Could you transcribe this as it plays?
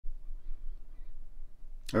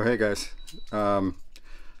Oh, hey guys.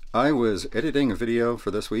 I was editing a video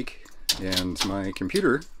for this week and my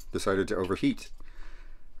computer decided to overheat.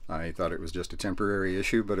 I thought it was just a temporary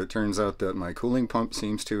issue, but it turns out that my cooling pump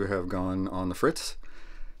seems to have gone on the fritz,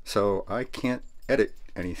 so I can't edit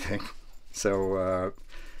anything. So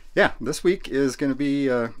yeah, this week is going to be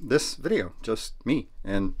this video, just me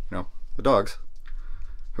and the dogs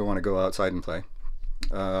who want to go outside and play.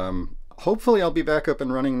 Hopefully I'll be back up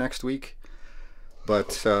and running next week.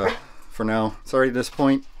 But for now, sorry to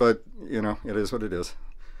disappoint, but it is what it is.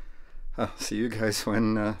 I'll see you guys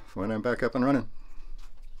when I'm back up and running.